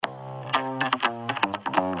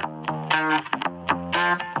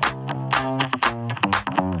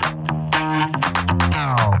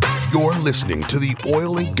listening to the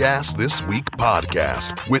Oil and Gas This Week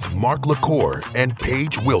podcast with Mark LaCour and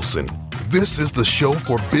Paige Wilson. This is the show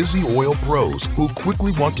for busy oil pros who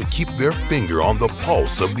quickly want to keep their finger on the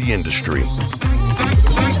pulse of the industry.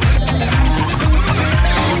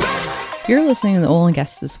 You're listening to the Oil and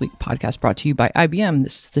Gas This Week podcast brought to you by IBM.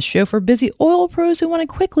 This is the show for busy oil pros who want to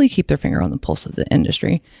quickly keep their finger on the pulse of the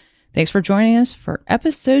industry. Thanks for joining us for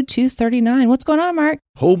episode 239. What's going on, Mark?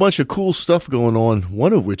 Whole bunch of cool stuff going on.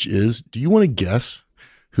 One of which is, do you want to guess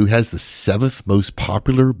who has the 7th most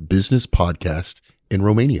popular business podcast in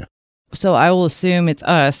Romania? So I will assume it's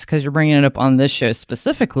us because you're bringing it up on this show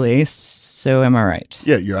specifically. So am I right?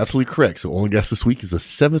 Yeah, you're absolutely correct. So Oil and Gas This Week is the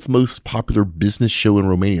 7th most popular business show in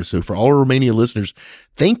Romania. So for all our Romania listeners,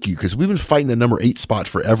 thank you, because we've been fighting the number 8 spot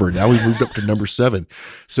forever. Now we've moved up to number 7.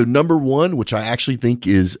 So number 1, which I actually think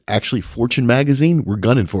is actually Fortune Magazine, we're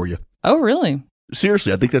gunning for you. Oh, really?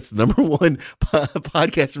 Seriously, I think that's the number 1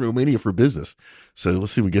 podcast in Romania for business. So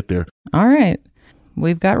let's see if we get there. All right.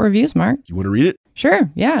 We've got reviews, Mark. You want to read it? Sure,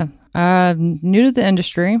 yeah. New to the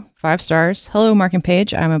industry, 5 stars. Hello, Mark and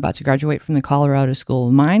Paige. I'm about to graduate from the Colorado School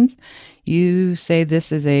of Mines. You say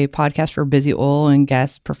this is a podcast for busy oil and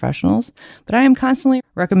gas professionals, but I am constantly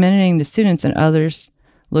recommending to students and others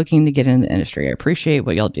looking to get into the industry. I appreciate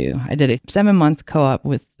what y'all do. I did a 7-month co-op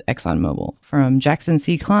with ExxonMobil from Jackson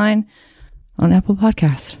C. Klein on Apple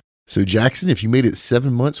Podcast. So Jackson, if you made it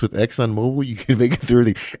 7 months with ExxonMobil, you can make it through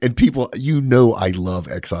everything. And people, I love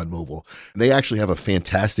ExxonMobil. They actually have a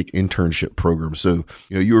fantastic internship program. So,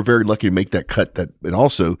 you were very lucky to make that cut. And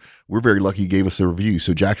also, we're very lucky you gave us a review.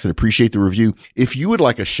 So Jackson, appreciate the review. If you would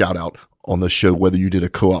like a shout out on the show, whether you did a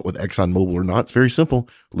co-op with ExxonMobil or not, it's very simple.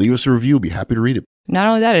 Leave us a review. We'll be happy to read it. Not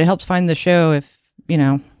only that, it helps find the show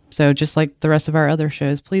so just like the rest of our other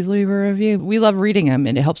shows, please leave a review. We love reading them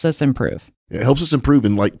and it helps us improve. It helps us improve,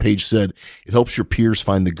 and like Paige said, it helps your peers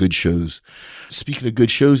find the good shows. Speaking of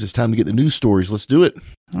good shows, it's time to get the news stories. Let's do it.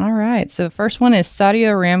 All right. So the first one is Saudi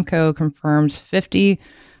Aramco confirms 50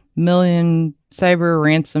 million cyber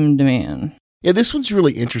ransom demand. Yeah, this one's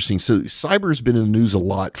really interesting. So cyber has been in the news a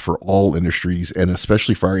lot for all industries, and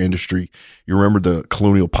especially for our industry. You remember the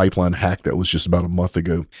Colonial Pipeline hack that was just about a month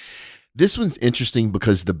ago. This one's interesting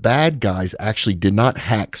because the bad guys actually did not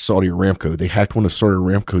hack Saudi Aramco. They hacked one of Saudi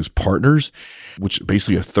Aramco's partners, which is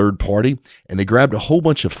basically a third party, and they grabbed a whole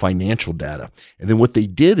bunch of financial data. And then what they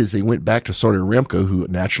did is they went back to Saudi Aramco, who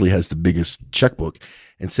naturally has the biggest checkbook,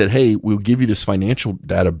 and said, hey, we'll give you this financial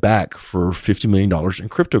data back for $50 million in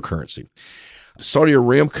cryptocurrency. Saudi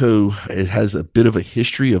Aramco has a bit of a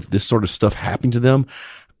history of this sort of stuff happening to them.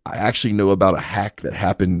 I actually know about a hack that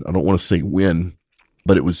happened, I don't want to say when,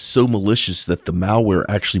 but it was so malicious that the malware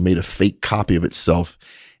actually made a fake copy of itself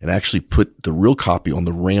and actually put the real copy on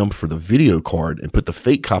the RAM for the video card and put the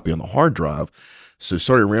fake copy on the hard drive. So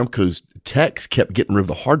Saudi Aramco's techs kept getting rid of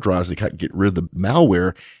the hard drives. They kept getting rid of the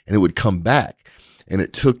malware and it would come back. And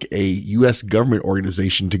it took a U.S. government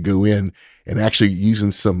organization to go in and actually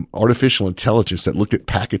using some artificial intelligence that looked at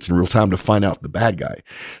packets in real time to find out the bad guy.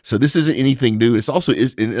 So this isn't anything new. It's also,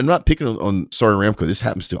 and I'm not picking on Saudi Aramco. This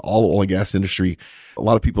happens to all the oil and gas industry. A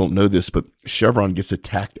lot of people don't know this, but Chevron gets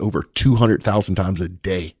attacked over 200,000 times a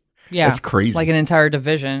day. Yeah. That's crazy. Like an entire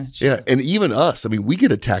division. Yeah. And even us, we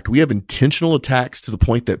get attacked. We have intentional attacks to the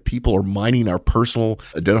point that people are mining our personal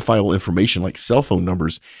identifiable information like cell phone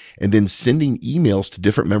numbers and then sending emails to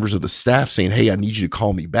different members of the staff saying, hey, I need you to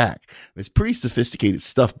call me back. It's pretty sophisticated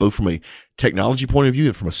stuff, both from a technology point of view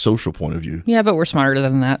and from a social point of view. Yeah, but we're smarter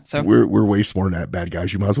than that. So we're way smarter than that, bad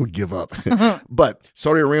guys. You might as well give up. But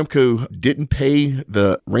Saudi Aramco didn't pay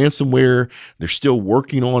the ransomware. They're still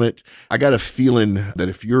working on it. I got a feeling that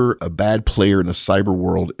if you're a bad player in the cyber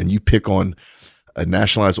world and you pick on a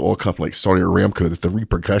nationalized oil company like Saudi Aramco, that the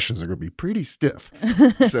repercussions are going to be pretty stiff.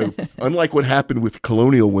 So unlike what happened with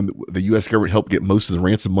Colonial when the U.S. government helped get most of the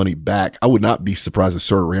ransom money back, I would not be surprised if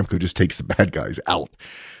Saudi Aramco just takes the bad guys out.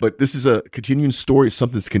 But this is a continuing story. It's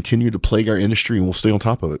something that's continued to plague our industry, and we'll stay on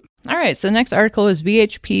top of it. All right. So the next article is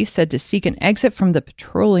BHP said to seek an exit from the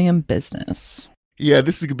petroleum business. Yeah,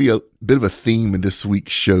 this is going to be a bit of a theme in this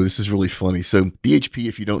week's show. This is really funny. So BHP,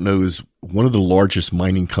 if you don't know, is one of the largest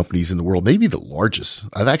mining companies in the world, maybe the largest.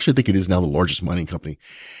 I actually think it is now the largest mining company.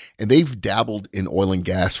 And they've dabbled in oil and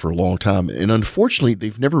gas for a long time. And unfortunately,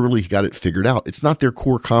 they've never really got it figured out. It's not their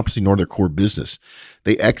core competency nor their core business.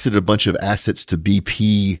 They exited a bunch of assets to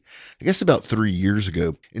BP, I guess about 3 years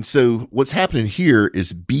ago. And so what's happening here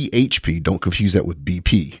is BHP, don't confuse that with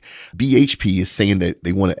BP. BHP is saying that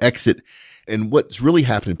they want to exit. And what's really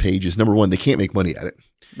happening, Paige, is number one, they can't make money at it.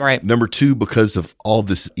 Right. Number two, because of all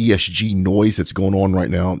this ESG noise that's going on right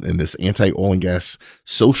now and this anti-oil and gas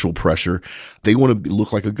social pressure, they want to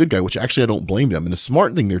look like a good guy, which actually I don't blame them. And the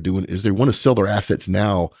smart thing they're doing is they want to sell their assets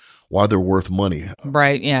now while they're worth money.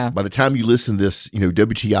 Right, yeah. By the time you listen to this,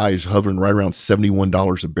 WTI is hovering right around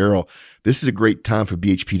 $71 a barrel. This is a great time for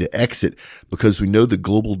BHP to exit because we know the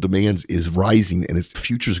global demand is rising and its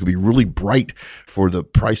future is going to be really bright for the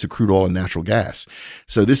price of crude oil and natural gas.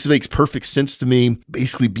 So this makes perfect sense to me.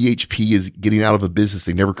 Basically, BHP is getting out of a business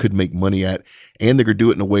they never could make money at, and they're going to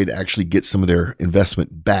do it in a way to actually get some of their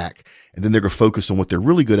investment back. And then they're going to focus on what they're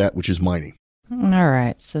really good at, which is mining. All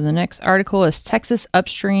right. So the next article is Texas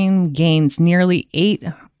upstream gains nearly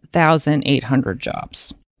 8,800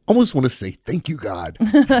 jobs. Almost want to say, thank you, God.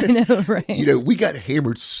 I know, right? We got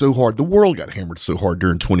hammered so hard. The world got hammered so hard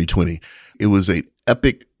during 2020. It was an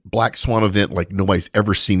epic black swan event like nobody's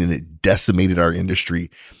ever seen, and it decimated our industry.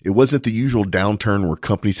 It wasn't the usual downturn where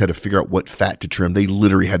companies had to figure out what fat to trim. They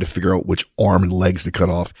literally had to figure out which arm and legs to cut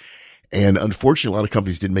off. And unfortunately, a lot of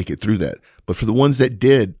companies didn't make it through that. But for the ones that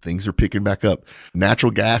did, things are picking back up.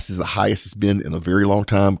 Natural gas is the highest it's been in a very long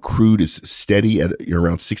time. Crude is steady at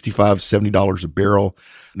around $65, $70 a barrel.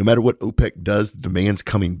 No matter what OPEC does, the demand's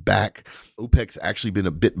coming back. OPEC's actually been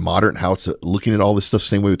a bit moderate in how it's looking at all this stuff,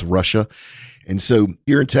 same way with Russia. And so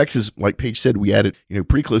here in Texas, like Paige said, we added,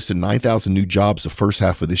 pretty close to 9,000 new jobs the first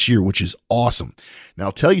half of this year, which is awesome. Now,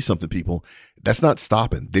 I'll tell you something, people, that's not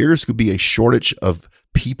stopping. There's going to be a shortage of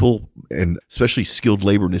people and especially skilled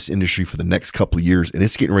labor in this industry for the next couple of years, and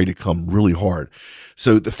it's getting ready to come really hard.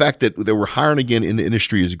 So the fact that we're hiring again in the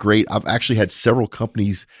industry is great. I've actually had several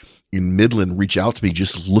companies in Midland reach out to me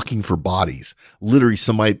just looking for bodies. Literally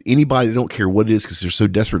anybody, they don't care what it is because they're so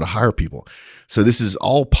desperate to hire people. So this is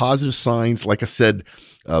all positive signs. Like I said,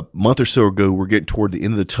 a month or so ago, we're getting toward the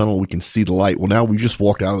end of the tunnel. We can see the light. Well, now we just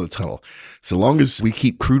walked out of the tunnel. So long as we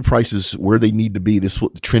keep crude prices where they need to be, the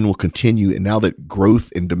trend will continue. And now that growth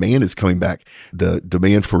and demand is coming back, the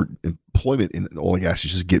demand for employment in oil and gas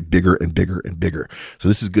is just get bigger and bigger and bigger. So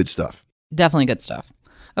this is good stuff. Definitely good stuff.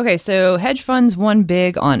 Okay, so hedge funds won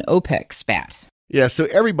big on OPEC spat. Yeah, so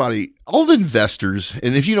everybody, all the investors,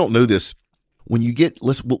 and if you don't know this, when you get,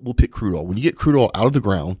 we'll pick crude oil. When you get crude oil out of the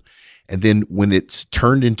ground, and then when it's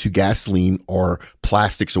turned into gasoline or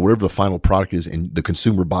plastics or whatever the final product is, and the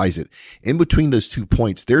consumer buys it, in between those 2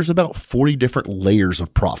 points, there's about 40 different layers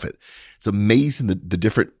of profit. It's amazing the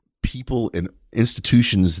different people and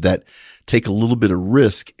institutions that take a little bit of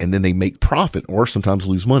risk and then they make profit or sometimes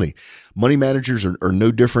lose money. Money managers are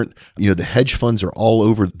no different. The hedge funds are all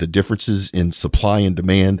over the differences in supply and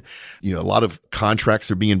demand. A lot of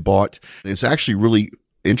contracts are being bought. And it's actually really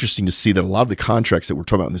interesting to see that a lot of the contracts that we're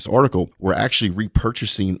talking about in this article were actually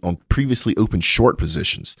repurchasing on previously open short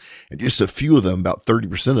positions. And just a few of them, about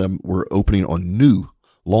 30% of them, were opening on new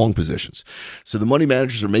long positions. So the money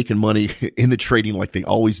managers are making money in the trading like they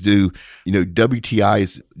always do. WTI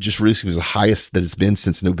is just recently was the highest that it's been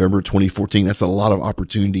since November 2014. That's a lot of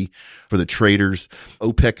opportunity for the traders.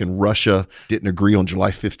 OPEC and Russia didn't agree on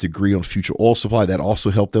July 5th to agree on future oil supply. That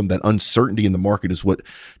also helped them. That uncertainty in the market is what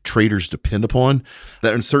traders depend upon.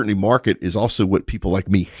 That uncertainty market is also what people like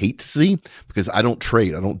me hate to see because I don't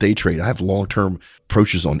trade. I don't day trade. I have long-term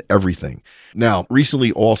approaches on everything. Now,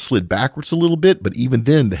 recently oil slid backwards a little bit, but even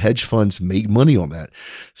then the hedge funds made money on that.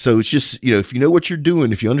 So it's just, if you know what you're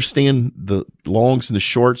doing, if you understand the longs and the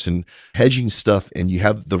shorts and hedging stuff and you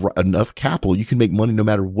have enough capital, you can make money no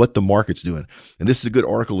matter what the market's doing. And this is a good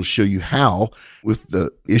article to show you how, with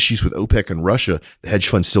the issues with OPEC and Russia, the hedge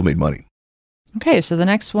funds still made money. Okay, so the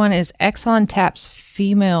next one is Exxon taps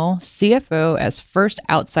female CFO as first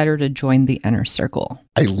outsider to join the inner circle.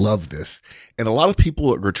 I love this. And a lot of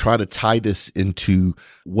people are going to try to tie this into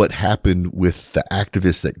what happened with the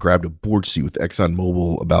activists that grabbed a board seat with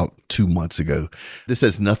ExxonMobil about 2 months ago. This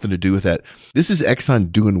has nothing to do with that. This is Exxon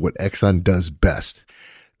doing what Exxon does best.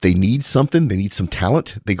 They need something. They need some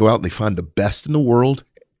talent. They go out and they find the best in the world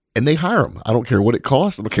and they hire them. I don't care what it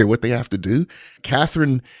costs. I don't care what they have to do.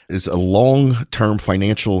 Catherine is a long-term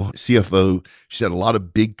financial CFO. She's had a lot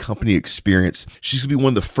of big company experience. She's going to be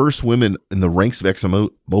one of the first women in the ranks of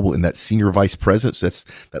ExxonMobil in that senior vice president. So that's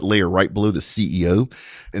that layer right below the CEO.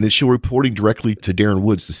 And then she'll be reporting directly to Darren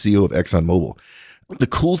Woods, the CEO of ExxonMobil. The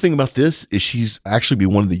cool thing about this is she's actually be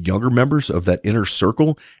one of the younger members of that inner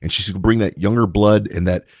circle, and she's going to bring that younger blood and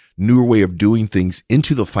that newer way of doing things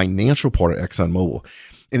into the financial part of ExxonMobil.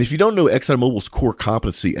 And if you don't know ExxonMobil's core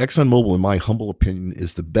competency, ExxonMobil, in my humble opinion,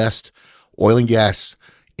 is the best oil and gas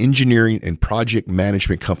engineering and project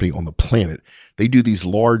management company on the planet. They do these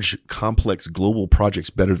large, complex global projects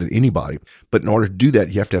better than anybody. But in order to do that,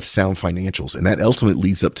 you have to have sound financials. And that ultimately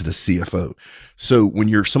leads up to the CFO. So when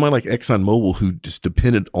you're somebody like ExxonMobil, who just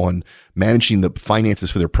dependent on managing the finances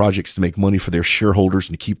for their projects to make money for their shareholders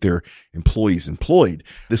and to keep their employees employed,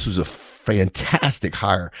 this was a fantastic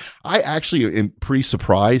hire. I actually am pretty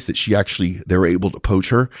surprised that they were able to poach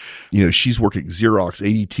her. She's worked at Xerox,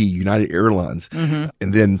 ADT, United Airlines, and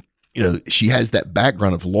then, she has that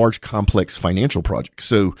background of large, complex financial projects.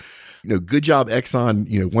 So, good job,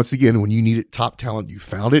 Exxon. Once again, when you needed top talent, you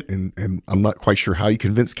found it. And I'm not quite sure how you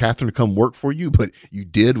convinced Catherine to come work for you, but you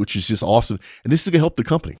did, which is just awesome. And this is going to help the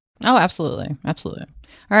company. Oh, absolutely. Absolutely.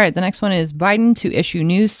 All right. The next one is Biden to issue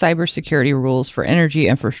new cybersecurity rules for energy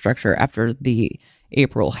infrastructure after the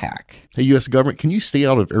April hack. Hey, U.S. government, can you stay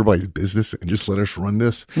out of everybody's business and just let us run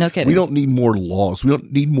this? No kidding. We don't need more laws. We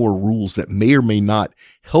don't need more rules that may or may not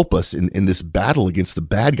help us in this battle against the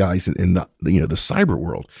bad guys in the cyber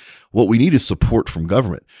world. What we need is support from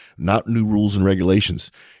government, not new rules and regulations.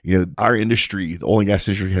 Our industry, the oil and gas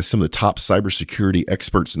industry, has some of the top cybersecurity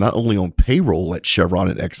experts, not only on payroll at Chevron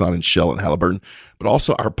and Exxon and Shell and Halliburton, but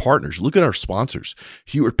also our partners. Look at our sponsors,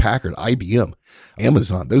 Hewlett-Packard, IBM,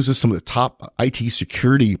 Amazon. Those are some of the top IT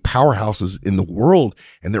security powerhouses in the world,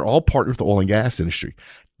 and they're all partnered with the oil and gas industry.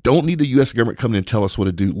 Don't need the U.S. government coming in and tell us what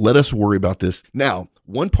to do. Let us worry about this. Now,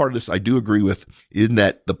 one part of this I do agree with in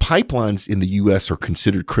that the pipelines in the U.S. are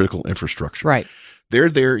considered critical infrastructure. Right. They're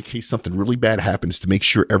there in case something really bad happens to make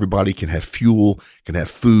sure everybody can have fuel, can have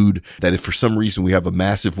food, that if for some reason we have a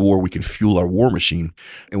massive war, we can fuel our war machine.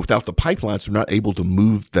 And without the pipelines, we're not able to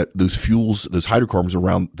move those fuels, those hydrocarbons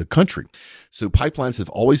around the country. So pipelines have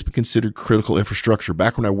always been considered critical infrastructure.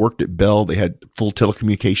 Back when I worked at Bell, they had full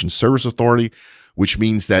telecommunications service authority, which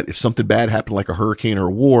means that if something bad happened like a hurricane or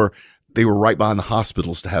a war, they were right behind the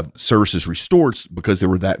hospitals to have services restored because they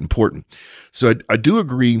were that important. So I do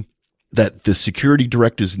agree that the security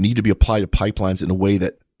directives need to be applied to pipelines in a way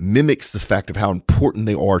that mimics the fact of how important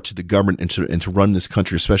they are to the government and to run this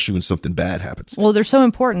country, especially when something bad happens. Well, they're so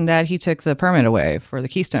important that he took the permit away for the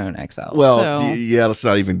Keystone XL. Well, yeah, let's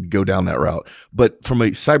not even go down that route. But from a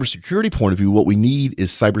cybersecurity point of view, what we need is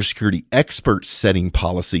cybersecurity experts setting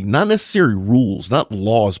policy, not necessarily rules, not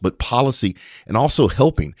laws, but policy, and also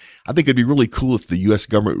helping. I think it'd be really cool if the U.S.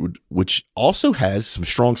 government would, which also has some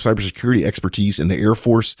strong cybersecurity expertise in the Air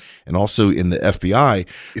Force and also in the FBI,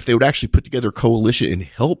 if they would actually put together a coalition and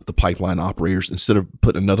help the pipeline operators instead of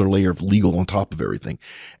putting another layer of legal on top of everything.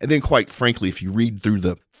 And then, quite frankly, if you read through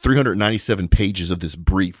the 397 pages of this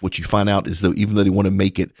brief, what you find out is that even though they want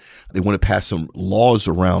to pass some laws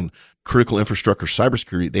around critical infrastructure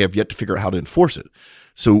cybersecurity, they have yet to figure out how to enforce it.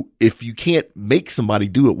 So if you can't make somebody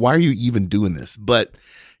do it, why are you even doing this? But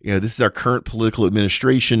this is our current political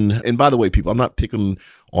administration. And by the way, people, I'm not picking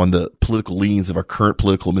on the political leanings of our current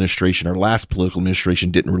political administration. Our last political administration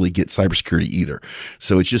didn't really get cybersecurity either.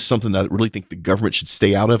 So it's just something that I really think the government should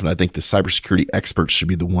stay out of. And I think the cybersecurity experts should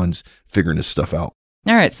be the ones figuring this stuff out.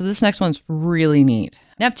 All right. So this next one's really neat.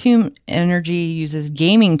 Neptune Energy uses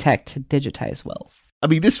gaming tech to digitize wells. I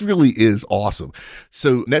mean, this really is awesome.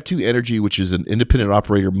 So Neptune Energy, which is an independent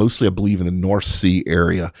operator, mostly, I believe, in the North Sea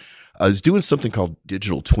area, is doing something called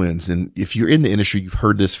digital twins. And if you're in the industry, you've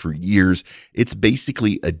heard this for years. It's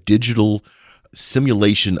basically a digital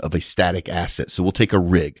simulation of a static asset. So we'll take a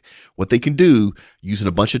rig. What they can do using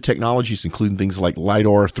a bunch of technologies, including things like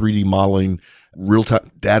LiDAR, 3D modeling, real-time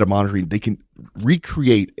data monitoring, they can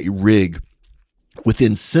recreate a rig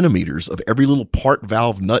within centimeters of every little part,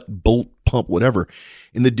 valve, nut, bolt, pump, whatever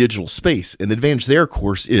in the digital space. And the advantage there, of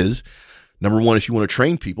course, is number one, if you want to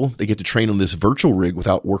train people, they get to train on this virtual rig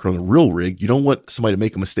without working on the real rig. You don't want somebody to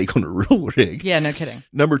make a mistake on the real rig. Yeah, no kidding.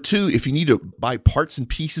 Number two, if you need to buy parts and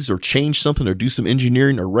pieces or change something or do some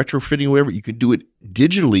engineering or retrofitting or whatever, you can do it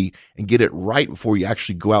digitally and get it right before you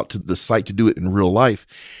actually go out to the site to do it in real life.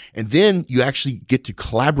 And then you actually get to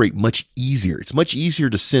collaborate much easier. It's much easier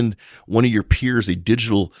to send one of your peers a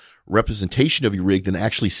digital representation of your rig than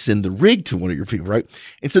actually send the rig to one of your people, right?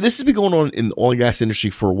 And so this has been going on in the oil and gas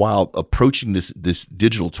industry for a while, approaching this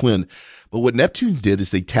digital twin. But what Neptune did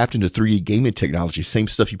is they tapped into 3D gaming technology, same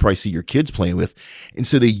stuff you probably see your kids playing with. And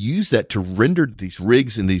so they use that to render these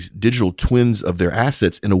rigs and these digital twins of their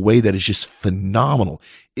assets in a way that is just phenomenal.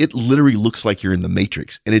 It literally looks like you're in the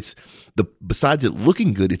Matrix. And besides it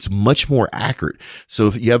looking good, it's much more accurate. So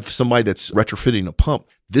if you have somebody that's retrofitting a pump,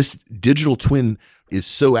 this digital twin is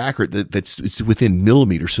so accurate that it's within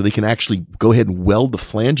millimeters. So they can actually go ahead and weld the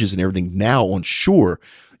flanges and everything now on shore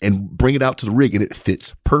and bring it out to the rig, and it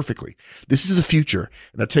fits perfectly. This is the future.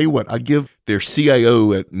 And I tell you what, I give their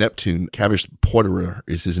CIO at Neptune, Kavish Porterer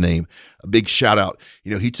is his name, a big shout out.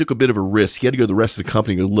 He took a bit of a risk. He had to go to the rest of the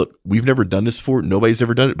company and go, look, we've never done this before. Nobody's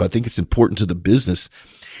ever done it, but I think it's important to the business.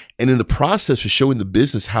 And in the process of showing the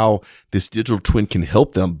business how this digital twin can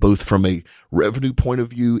help them, both from a revenue point of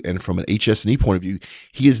view and from an HS&E point of view,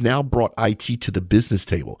 he has now brought IT to the business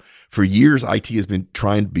table. For years, IT has been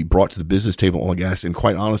trying to be brought to the business table on gas, and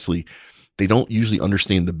quite honestly, they don't usually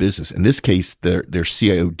understand the business. In this case, their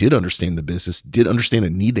CIO did understand the business, did understand a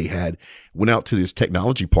need they had, went out to his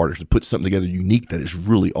technology partners to put something together unique that is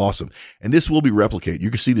really awesome. And this will be replicated.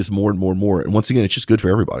 You can see this more and more and more. And once again, it's just good for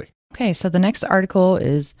everybody. Okay, so the next article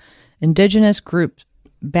is Indigenous Group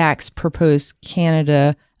Backs Proposed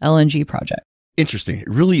Canada LNG Project. Interesting. It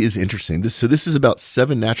really is interesting. This is about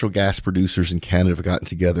 7 natural gas producers in Canada have gotten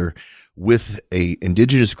together with a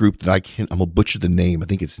indigenous group that I'm going to butcher the name. I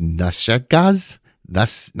think it's Nasagaz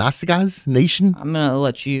Nation. I'm going to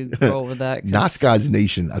let you go over that. Nasagaz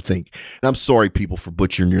Nation, I think. And I'm sorry, people, for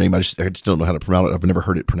butchering your name. I just don't know how to pronounce it. I've never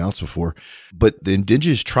heard it pronounced before. But the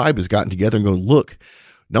indigenous tribe has gotten together and going, look,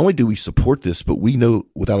 not only do we support this, but we know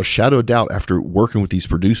without a shadow of doubt after working with these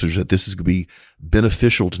producers that this is going to be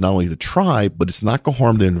beneficial to not only the tribe, but it's not going to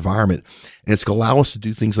harm the environment. And it's going to allow us to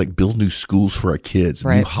do things like build new schools for our kids,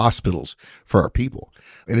 new hospitals for our people.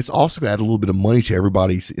 And it's also going to add a little bit of money to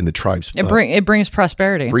everybody in the tribes. It brings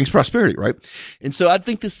prosperity. Brings prosperity, right? And so I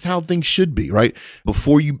think this is how things should be, right?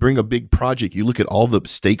 Before you bring a big project, you look at all the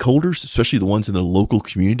stakeholders, especially the ones in the local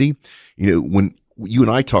community. When you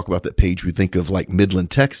and I talk about that page, we think of like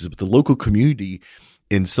Midland, Texas, but the local community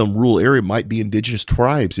in some rural area might be indigenous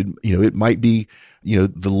tribes. It might be,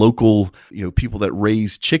 the local, people that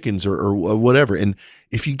raise chickens or whatever. And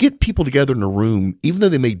if you get people together in a room, even though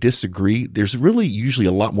they may disagree, there's really usually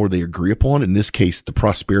a lot more they agree upon. In this case, the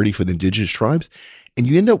prosperity for the indigenous tribes. And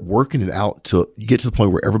you end up working it out till you get to the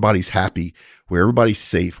point where everybody's happy, where everybody's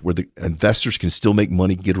safe, where the investors can still make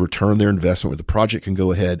money, get a return on their investment, where the project can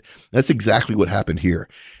go ahead. That's exactly what happened here.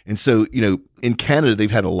 And so, in Canada, they've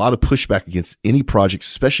had a lot of pushback against any projects,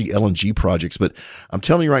 especially LNG projects. But I'm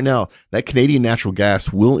telling you right now, that Canadian natural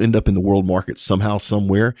gas will end up in the world market somehow,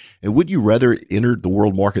 somewhere. And would you rather enter the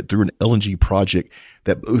world market through an LNG project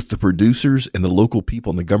that both the producers and the local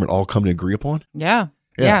people and the government all come to agree upon? Yeah.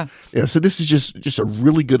 So this is just a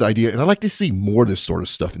really good idea. And I'd like to see more of this sort of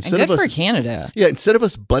stuff. Good for Canada. Yeah. Instead of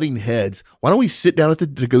us butting heads, why don't we sit down at the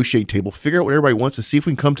negotiating table, figure out what everybody wants and see if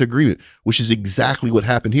we can come to agreement, which is exactly what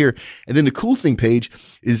happened here. And then the cool thing, Paige,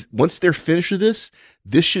 is once they're finished with this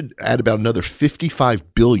should add about another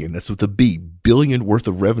 55 billion. That's with a B, billion worth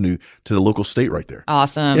of revenue to the local state right there.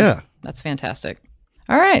 Awesome. Yeah. That's fantastic.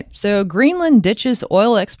 All right. So Greenland ditches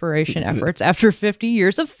oil exploration efforts after 50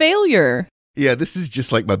 years of failure. Yeah, this is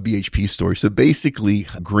just like my BHP story. So basically,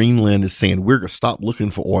 Greenland is saying we're going to stop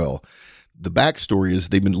looking for oil. The backstory is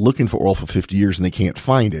they've been looking for oil for 50 years and they can't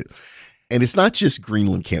find it. And it's not just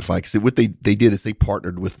Greenland can't find it. Because what they did is they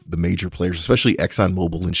partnered with the major players, especially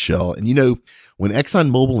ExxonMobil and Shell. And when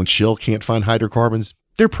ExxonMobil and Shell can't find hydrocarbons,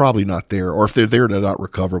 they're probably not there. Or if they're there, they're not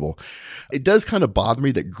recoverable. It does kind of bother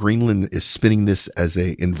me that Greenland is spinning this as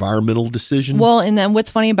an environmental decision. Well, and then what's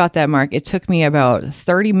funny about that, Mark, it took me about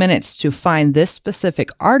 30 minutes to find this specific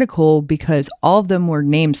article because all of them were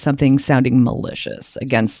named something sounding malicious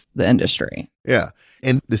against the industry. Yeah.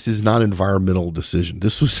 And this is not an environmental decision.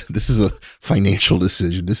 This is a financial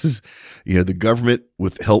decision. This is, the government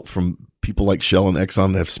with help from people like Shell and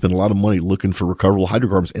Exxon have spent a lot of money looking for recoverable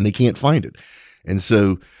hydrocarbons and they can't find it. And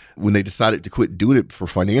so when they decided to quit doing it for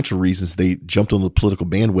financial reasons, they jumped on the political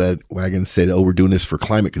bandwagon and said, oh, we're doing this for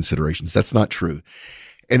climate considerations. That's not true.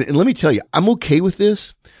 And let me tell you, I'm okay with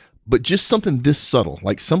this, but just something this subtle,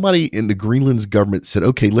 like somebody in the Greenland's government said,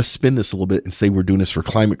 okay, let's spin this a little bit and say we're doing this for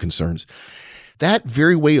climate concerns. That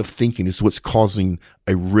very way of thinking is what's causing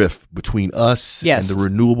a rift between us and the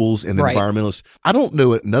renewables and the environmentalists. I don't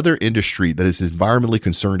know another industry that is as environmentally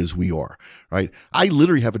concerned as we are, right? I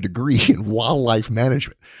literally have a degree in wildlife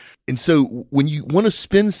management. And so when you want to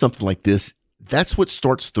spin something like this, that's what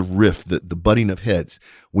starts the rift, the butting of heads.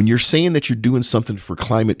 When you're saying that you're doing something for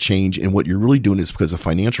climate change and what you're really doing is because of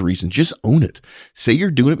financial reasons, just own it. Say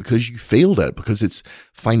you're doing it because you failed at it, because it's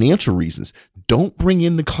financial reasons. Don't bring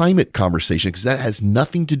in the climate conversation because that has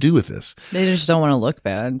nothing to do with this. They just don't want to look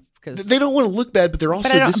bad. because They don't want to look bad, but they're also.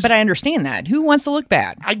 But I understand that. Who wants to look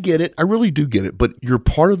bad? I get it. I really do get it. But you're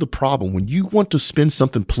part of the problem when you want to spin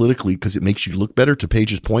something politically because it makes you look better. To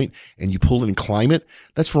Paige's point, and you pull in climate,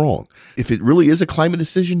 that's wrong. If it really is a climate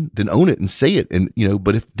decision, then own it and say it. And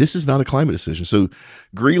but if this is not a climate decision, so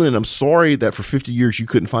Greenland, I'm sorry that for 50 years you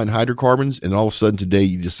couldn't find hydrocarbons, and all of a sudden today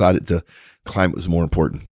you decided the climate was more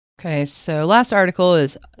important. Okay, so last article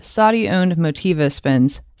is Saudi-owned Motiva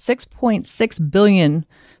spends $6.6 billion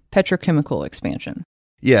petrochemical expansion.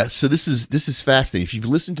 Yeah, so this is fascinating. If you've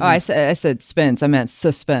listened to I said spends. I meant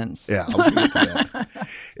suspense. Yeah, I was going to get to that.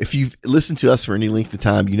 If you've listened to us for any length of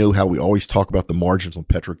time, you know how we always talk about the margins on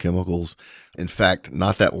petrochemicals. In fact,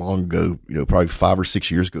 not that long ago, probably 5 or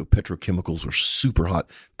 6 years ago, petrochemicals were super hot.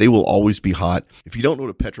 They will always be hot. If you don't know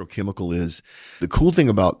what a petrochemical is, the cool thing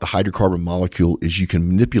about the hydrocarbon molecule is you can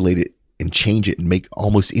manipulate it and change it and make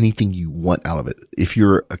almost anything you want out of it. If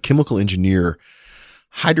you're a chemical engineer,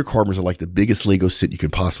 hydrocarbons are like the biggest Lego set you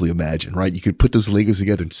could possibly imagine, right? You could put those Legos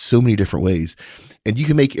together in so many different ways. And you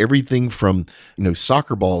can make everything from,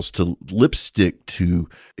 soccer balls to lipstick to,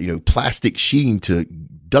 plastic sheeting to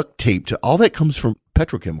duct tape to all that comes from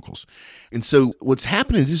petrochemicals. And so what's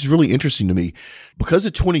happening is this is really interesting to me. Because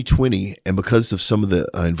of 2020 and because of some of the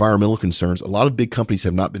environmental concerns, a lot of big companies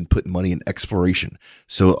have not been putting money in exploration.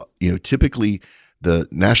 So, typically the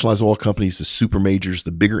nationalized oil companies, the super majors,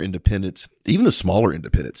 the bigger independents, even the smaller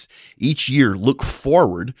independents, each year look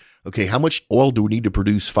forward. Okay, how much oil do we need to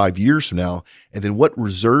produce 5 years from now? And then what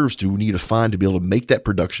reserves do we need to find to be able to make that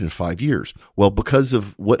production in 5 years? Well, because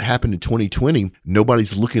of what happened in 2020,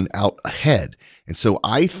 nobody's looking out ahead. And so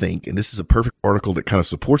I think, and this is a perfect article that kind of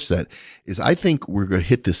supports that, is I think we're going to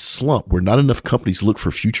hit this slump where not enough companies look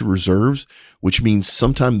for future reserves, which means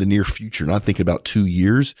sometime in the near future, not thinking about 2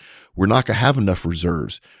 years, we're not going to have enough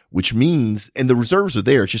reserves, which means, and the reserves are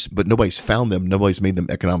there, but nobody's found them. Nobody's made them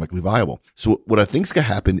economically viable. So what I think is going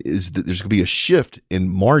to happen is that there's going to be a shift in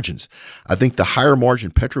margins. I think the higher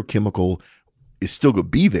margin petrochemical is still going to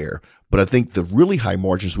be there, but I think the really high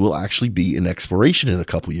margins will actually be in exploration in a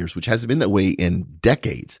couple of years, which hasn't been that way in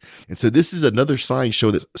decades. And so this is another sign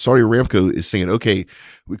showing that Saudi Aramco is saying, okay,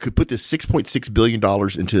 we could put this $6.6 billion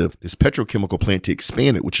into this petrochemical plant to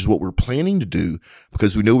expand it, which is what we're planning to do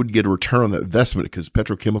because we know we'd get a return on that investment because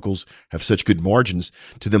petrochemicals have such good margins,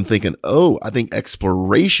 to them thinking, oh, I think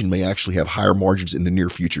exploration may actually have higher margins in the near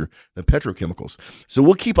future than petrochemicals. So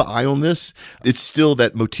we'll keep an eye on this. It's still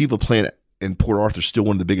that Motiva plant and Port Arthur is still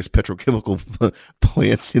one of the biggest petrochemical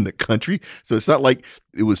plants in the country. So it's not like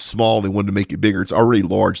it was small. They wanted to make it bigger. It's already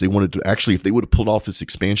large. They wanted to actually, if they would have pulled off this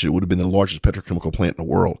expansion, it would have been the largest petrochemical plant in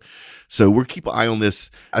the world. So we'll keep an eye on this.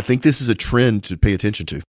 I think this is a trend to pay attention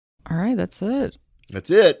to. All right. That's it. That's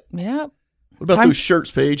it. Yeah. What about those shirts,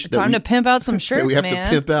 Paige? Time to pimp out some shirts, that we have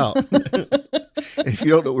man. to pimp out. And if you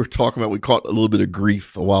don't know what we're talking about, we caught a little bit of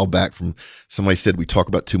grief a while back from somebody said we talk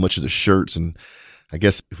about too much of the shirts, and I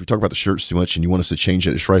guess if we talk about the shirts too much and you want us to change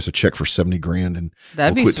it, just write us a check for $70,000 and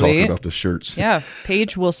that'd we'll be quit sweet. talking about the shirts. Yeah.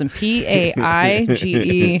 Paige Wilson, Paige.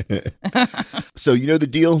 So you know the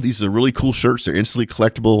deal. These are really cool shirts. They're instantly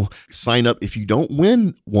collectible. Sign up. If you don't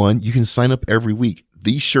win one, you can sign up every week.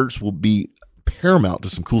 These shirts will be paramount to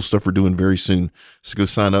some cool stuff we're doing very soon. So go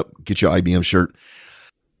sign up, get your IBM shirt.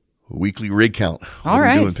 Weekly rig count. All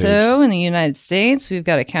right. So in the United States, we've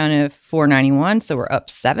got a count of 491. So we're up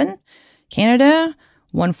 7. Canada,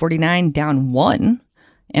 149, down 1.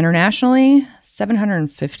 Internationally,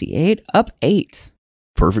 758, up 8.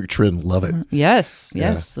 Perfect trend. Love it. Yes.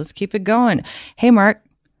 Let's keep it going. Hey, Mark.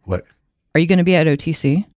 What? Are you going to be at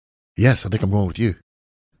OTC? Yes, I think I'm going with you.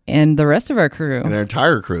 And the rest of our crew. And our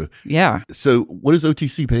entire crew. Yeah. So what is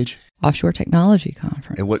OTC, Paige? Offshore Technology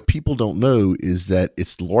Conference. And what people don't know is that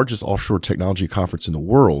it's the largest offshore technology conference in the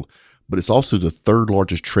world, but it's also the third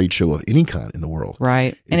largest trade show of any kind in the world.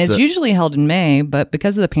 Right. And it's usually held in May, but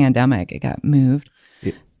because of the pandemic, it got moved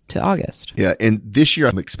to August. Yeah. And this year,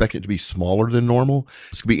 I'm expecting it to be smaller than normal.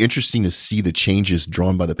 It's going to be interesting to see the changes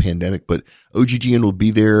drawn by the pandemic, but OGGN will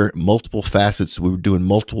be there, multiple facets. We're doing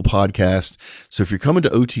multiple podcasts. So if you're coming to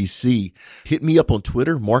OTC, hit me up on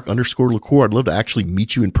Twitter, Mark_LaCour. I'd love to actually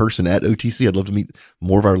meet you in person at OTC. I'd love to meet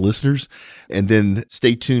more of our listeners. And then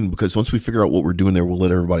stay tuned because once we figure out what we're doing there, we'll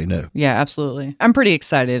let everybody know. Yeah, absolutely. I'm pretty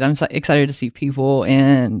excited. I'm excited to see people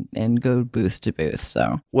and go booth to booth.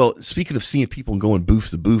 So, well, speaking of seeing people and going booth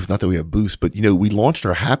to booth, not that we have booths, but we launched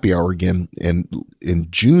our happy hour again. And in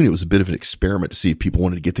June, it was a bit of an experiment to see if people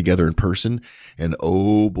wanted to get together in person. And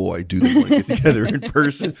oh boy, do they want to get together in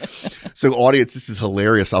person. So audience, this is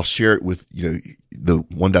hilarious. I'll share it with, the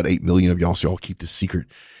 1.8 million of y'all. So I'll keep this secret.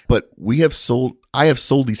 But I have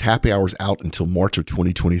sold these happy hours out until March of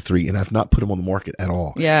 2023, and I've not put them on the market at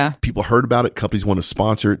all. Yeah. People heard about it. Companies want to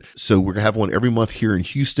sponsor it. So we're going to have one every month here in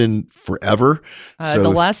Houston forever. The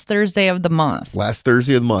last Thursday of the month. Last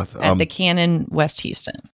Thursday of the month. At the Cannon, West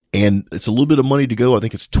Houston. And it's a little bit of money to go. I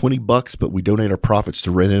think it's $20, but we donate our profits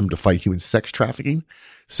to Ransom to fight human sex trafficking.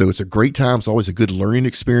 So it's a great time. It's always a good learning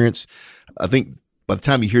experience. I think by the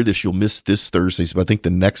time you hear this, you'll miss this Thursday. But I think the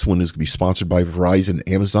next one is going to be sponsored by Verizon and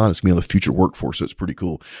Amazon. It's going to be on the Future Workforce, so it's pretty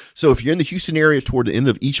cool. So if you're in the Houston area toward the end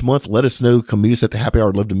of each month, let us know. Come meet us at the happy hour.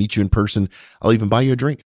 I'd love to meet you in person. I'll even buy you a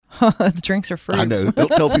drink. The drinks are free. I know.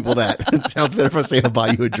 Don't tell people that. It sounds better if I say I'll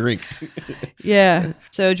buy you a drink. Yeah.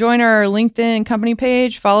 So join our LinkedIn company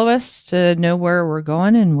page. Follow us to know where we're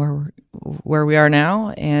going and where we are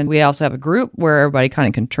now. And we also have a group where everybody kind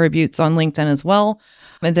of contributes on LinkedIn as well.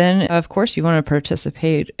 And then, of course, you want to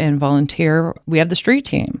participate and volunteer. We have the street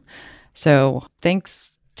team. So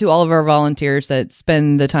thanks to all of our volunteers that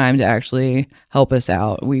spend the time to actually help us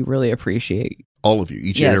out. We really appreciate all of you,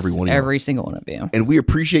 each and every one of you. Every single one of you. And we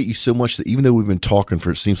appreciate you so much that even though we've been talking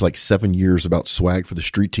for, it seems like 7 years about swag for the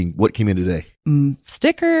street team, what came in today?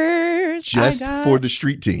 Stickers. Just for the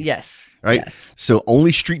street team. Yes. Right? Yes. So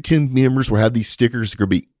only street team members will have these stickers. They're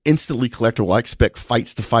going to be instantly collectible. I expect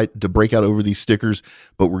fights to break out over these stickers,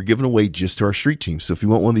 but we're giving away just to our street team. So if you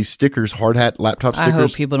want one of these stickers, hard hat, laptop stickers. I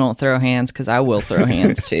hope people don't throw hands because I will throw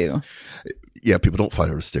hands too. Yeah, people don't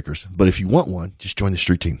fight over stickers. But if you want one, just join the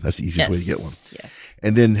street team. That's the easiest way to get one. Yeah.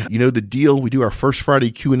 And then, you know, the deal, we do our first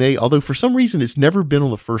Friday Q&A, although for some reason it's never been on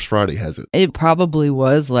the first Friday, has it? It probably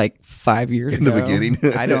was like 5 years ago. In the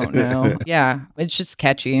beginning. I don't know. Yeah, it's just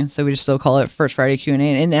catchy. So we just still call it First Friday Q&A.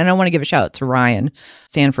 And I want to give a shout out to Ryan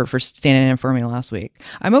Sanford for standing in for me last week.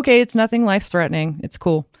 I'm okay. It's nothing life-threatening. It's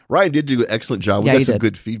cool. Ryan did do an excellent job. We got some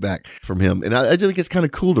good feedback from him. And I think it's kind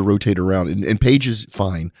of cool to rotate around. And Paige is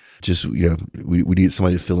fine. Just, you know, we need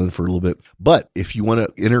somebody to fill in for a little bit. But if you want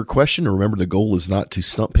to enter a question, remember the goal is not to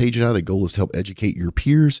stump Paige and I. The goal is to help educate your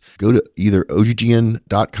peers. Go to either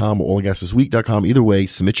OGTN.com or oilandgasthisweek.com. Either way,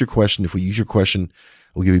 submit your question. If we use your question,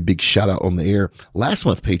 we'll give you a big shout out on the air. Last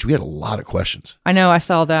month, Paige, we had a lot of questions. I know. I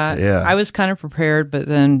saw that. Yeah. I was kind of prepared, but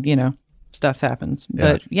then, you know, stuff happens.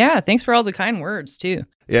 But yeah, thanks for all the kind words too.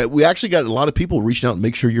 Yeah, we actually got a lot of people reaching out and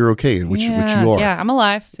make sure you're okay, and which you are. Yeah, I'm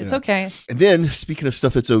alive. It's okay. And then, speaking of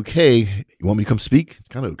stuff that's okay, you want me to come speak? It's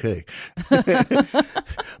kind of okay.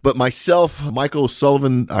 But myself, Michael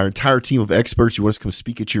Sullivan, our entire team of experts, you want us to come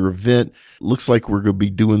speak at your event. Looks like we're going to be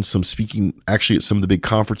doing some speaking actually at some of the big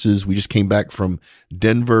conferences. We just came back from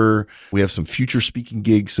Denver. We have some future speaking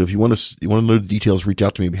gigs. So if you want to know the details, reach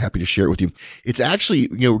out to me. I'd be happy to share it with you. It's actually,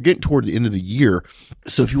 you know, we're getting toward the end of the year.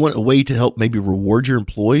 So if you want a way to help maybe reward your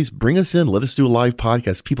employees, bring us in. Let us do a live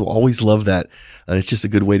podcast. People always love that. And it's just a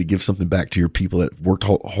good way to give something back to your people that worked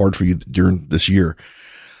hard for you during this year.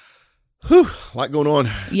 Whew, a lot going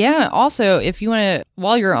on. Yeah. Also, if you want to,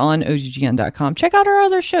 while you're on OGGN.com, check out our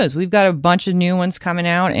other shows. We've got a bunch of new ones coming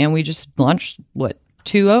out, and we just launched,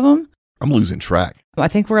 2 of them? I'm losing track. I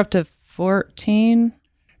think we're up to 14.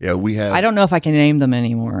 Yeah, we have. I don't know if I can name them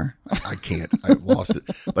anymore. I can't. I've lost it.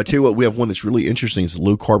 But I tell you what, we have one that's really interesting. It's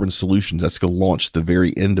Low Carbon Solutions. That's going to launch the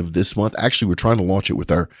very end of this month. Actually, we're trying to launch it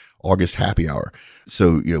with our August happy hour.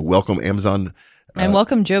 So, you know, welcome Amazon. And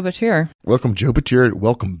welcome Joe Batir. Welcome Joe Batir.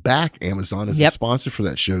 Welcome back Amazon as a sponsor for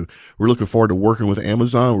that show. We're looking forward to working with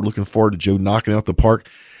Amazon. We're looking forward to Joe knocking out the park.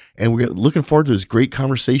 And we're looking forward to those great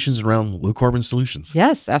conversations around low carbon solutions.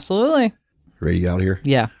 Yes, absolutely. Ready out here?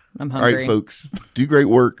 Yeah, I'm hungry. All right, folks. Do great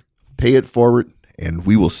work. Pay it forward. And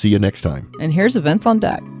we will see you next time. And here's Events on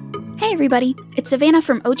Deck. Hey everybody, it's Savannah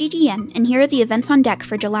from OGGN, and here are the events on deck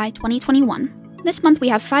for July 2021. This month we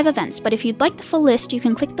have 5 events, but if you'd like the full list, you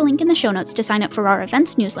can click the link in the show notes to sign up for our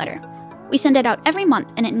events newsletter. We send it out every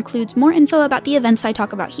month, and it includes more info about the events I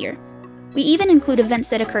talk about here. We even include events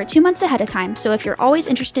that occur 2 months ahead of time, so if you're always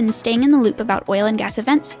interested in staying in the loop about oil and gas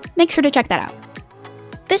events, make sure to check that out.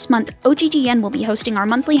 This month, OGGN will be hosting our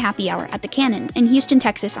monthly happy hour at the Cannon in Houston,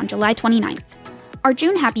 Texas on July 29th. Our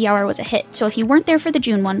June happy hour was a hit, so if you weren't there for the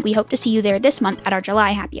June one, we hope to see you there this month at our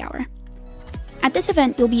July happy hour. At this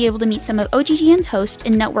event, you'll be able to meet some of OGGN's hosts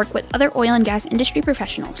and network with other oil and gas industry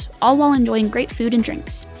professionals, all while enjoying great food and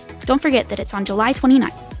drinks. Don't forget that it's on July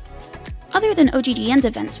 29th. Other than OGGN's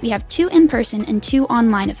events, we have 2 in-person and 2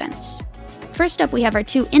 online events. First up, we have our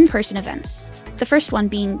 2 in-person events. The first one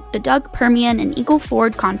being the Doug, Permian, and Eagle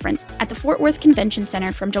Ford Conference at the Fort Worth Convention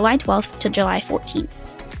Center from July 12th to July 14th.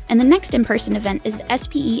 And the next in-person event is the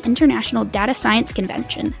SPE International Data Science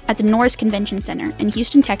Convention at the Norris Convention Center in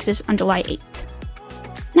Houston, Texas on July 8th.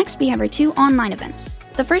 Next, we have our 2 online events.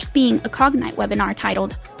 The first being a Cognite webinar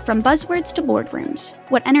titled From buzzwords to boardrooms,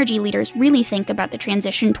 what energy leaders really think about the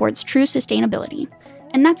transition towards true sustainability.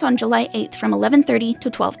 And that's on July 8th from 11:30 to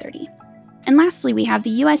 12:30. And lastly, we have the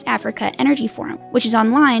US-Africa Energy Forum, which is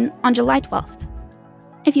online on July 12th.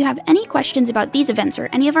 If you have any questions about these events or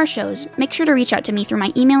any of our shows, make sure to reach out to me through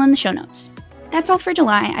my email in the show notes. That's all for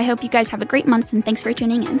July. I hope you guys have a great month, and thanks for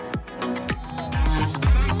tuning in.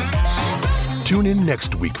 Tune in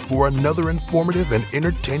next week for another informative and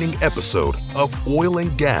entertaining episode of Oil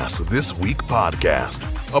and Gas This Week podcast,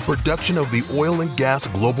 a production of the Oil and Gas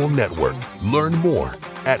Global Network. Learn more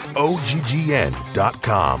at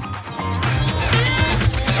OGTW239.com.